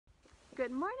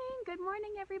Good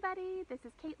morning everybody. This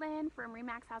is Caitlin from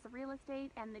Remax House of Real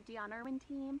Estate and the Dione Irwin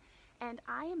team, and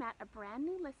I am at a brand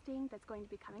new listing that's going to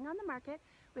be coming on the market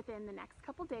within the next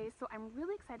couple days. So I'm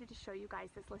really excited to show you guys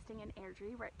this listing in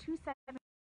Airdrie. We're at 270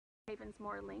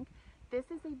 Ravensmoor Link. This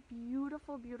is a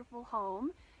beautiful, beautiful home,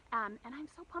 and I'm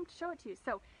so pumped to show it to you.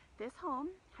 So this home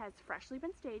has freshly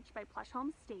been staged by Plush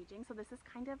Home Staging, so this is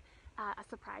kind of a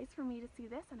surprise for me to see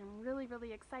this, and I'm really,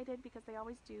 really excited because they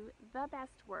always do the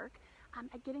best work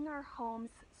at getting our homes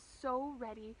so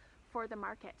ready for the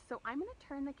market. So I'm going to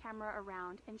turn the camera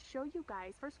around and show you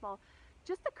guys, first of all,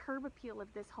 just the curb appeal of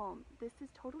this home. This is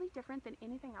totally different than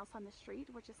anything else on the street,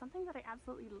 which is something that I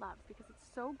absolutely love because it's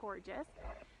so gorgeous.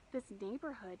 This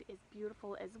neighborhood is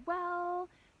beautiful as well.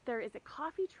 There is a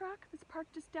coffee truck that's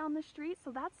parked just down the street,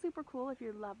 so that's super cool if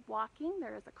you love walking.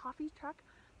 There is a coffee truck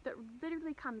that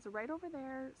literally comes right over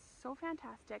there. So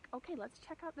fantastic. Okay, let's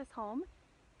check out this home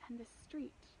and this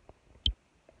street.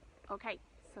 Okay,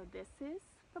 so this is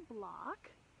the block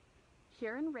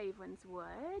here in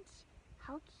Ravenswood.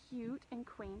 How cute and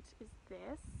quaint is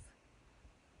this?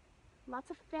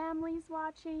 Lots of families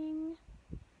watching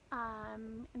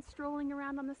and strolling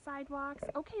around on the sidewalks.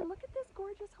 Okay, look at this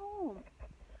gorgeous home.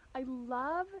 I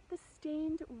love the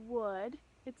stained wood.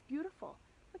 It's beautiful.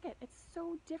 Look at it, it's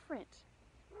so different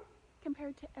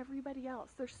compared to everybody else.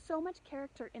 There's so much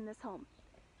character in this home.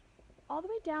 All the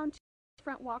way down to the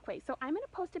front walkway. So I'm going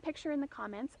to post a picture in the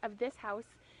comments of this house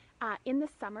in the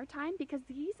summertime because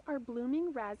these are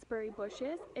blooming raspberry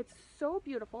bushes. It's so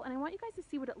beautiful, and I want you guys to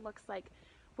see what it looks like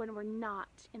when we're not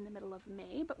in the middle of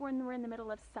May, but when we're in the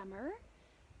middle of summer.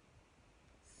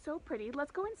 So pretty.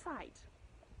 Let's go inside.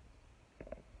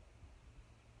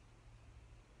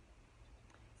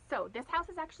 So this house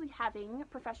is actually having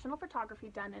professional photography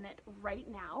done in it right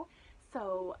now.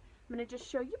 So I'm going to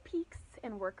just show you peeks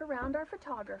and work around our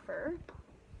photographer.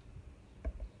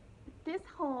 This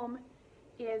home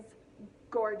is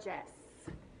gorgeous.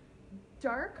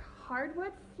 Dark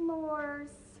hardwood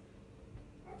floors,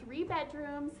 3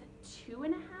 bedrooms,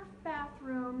 2.5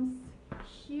 bathrooms,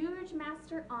 huge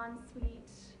master ensuite,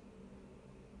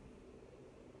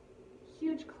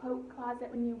 huge coat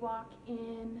closet when you walk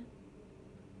in.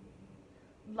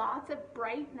 Lots of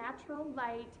bright natural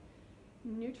light,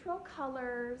 neutral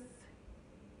colors.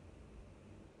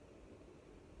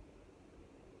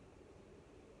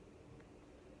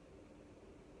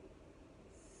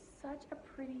 Such a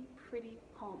pretty, pretty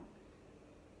home.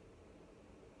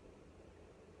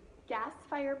 Gas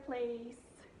fireplace.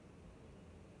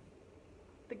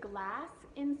 The glass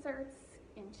inserts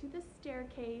into the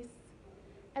staircase,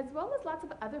 as well as lots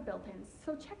of other built-ins.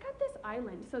 So check out this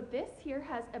island. So this here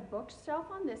has a bookshelf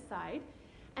on this side,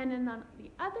 and then on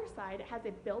the other side it has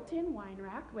a built-in wine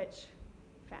rack, which,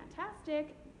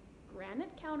 fantastic.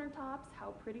 Granite countertops,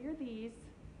 how pretty are these?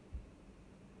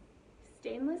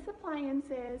 Stainless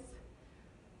appliances,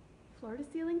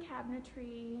 floor-to-ceiling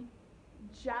cabinetry.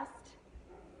 Just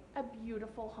a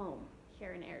beautiful home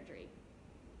here in Airdrie.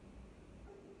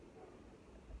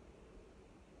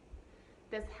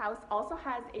 This house also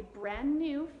has a brand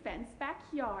new fenced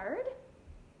backyard.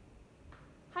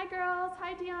 Hi girls,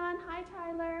 hi Dion, hi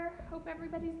Tyler. Hope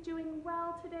everybody's doing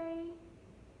well today.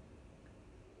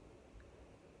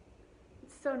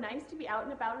 It's so nice to be out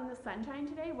and about in the sunshine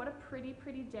today. What a pretty,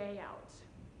 pretty day out.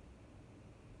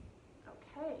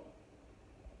 Okay.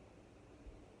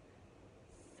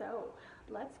 So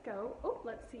let's go. Oh,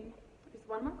 let's see. There's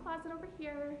one more closet over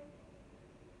here.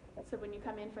 So when you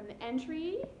come in from the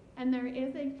entry, and there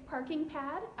is a parking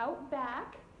pad out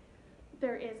back.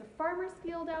 There is a farmer's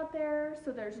field out there,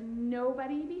 so there's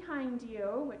nobody behind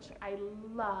you, which I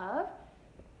love.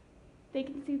 They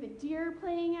can see the deer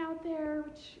playing out there,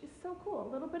 which is so cool. A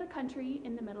little bit of country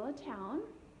in the middle of town.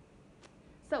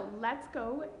 So let's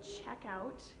go check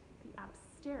out the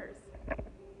upstairs.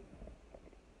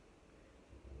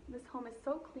 This home is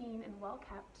so clean and well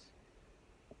kept.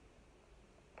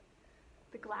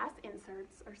 The glass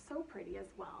inserts are so pretty as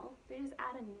well. They just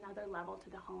add another level to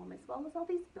the home, as well as all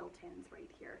these built-ins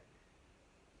right here.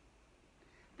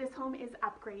 This home is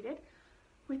upgraded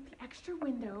with the extra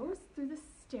windows through the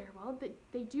stairwell that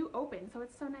they do open, so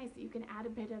it's so nice that you can add a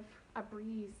bit of a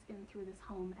breeze in through this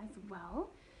home as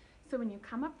well. So when you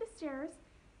come up the stairs,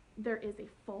 there is a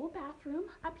full bathroom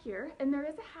up here, and there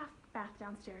is a half bath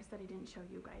downstairs that I didn't show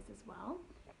you guys as well.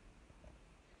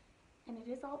 And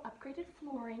it is all upgraded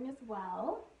flooring as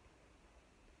well.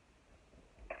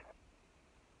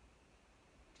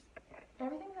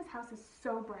 Everything in this house is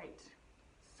so bright,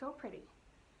 so pretty.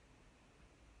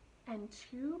 And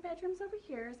 2 bedrooms over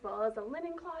here, as well as a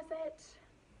linen closet.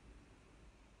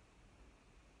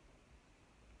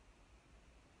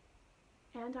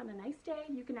 And on a nice day,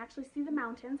 you can actually see the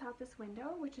mountains out this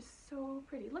window, which is so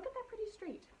pretty. Look at that pretty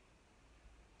street.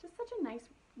 Just such a nice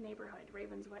neighborhood,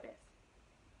 Ravenswood is.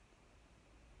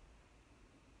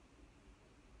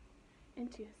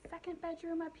 Into a second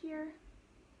bedroom up here.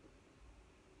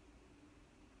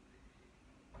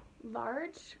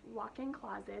 Large walk-in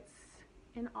closets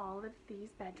in all of these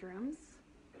bedrooms.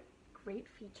 Great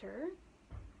feature.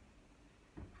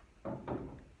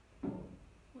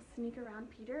 We'll sneak around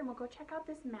Peter and we'll go check out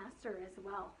this master as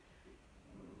well.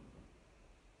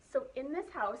 So in this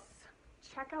house,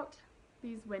 check out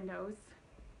these windows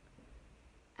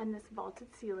and this vaulted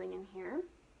ceiling in here.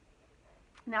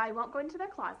 Now I won't go into the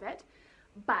closet,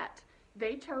 but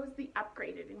they chose the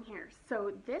upgraded in here.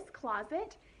 So this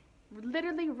closet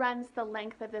literally runs the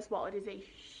length of this wall. It is a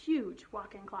huge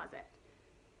walk-in closet.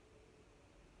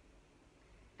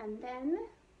 And then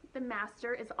the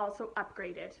master is also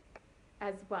upgraded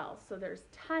as well. So there's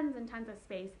tons and tons of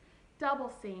space,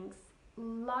 double sinks,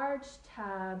 large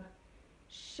tub,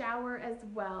 shower as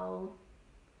well.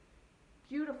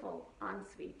 Beautiful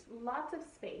ensuite, lots of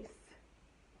space.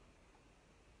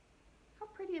 How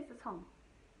pretty is this home?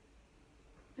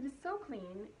 It is so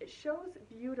clean. It shows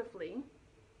beautifully.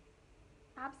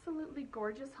 Absolutely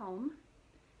gorgeous home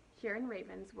here in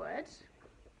Ravenswood.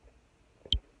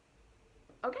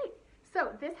 Okay,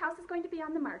 so this house is going to be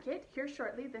on the market here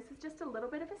shortly. This is just a little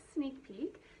bit of a sneak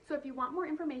peek. So if you want more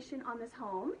information on this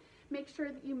home, make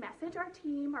sure that you message our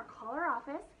team or call our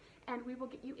office and we will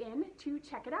get you in to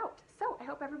check it out. So I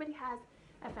hope everybody has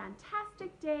a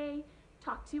fantastic day.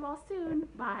 Talk to you all soon.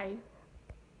 Bye.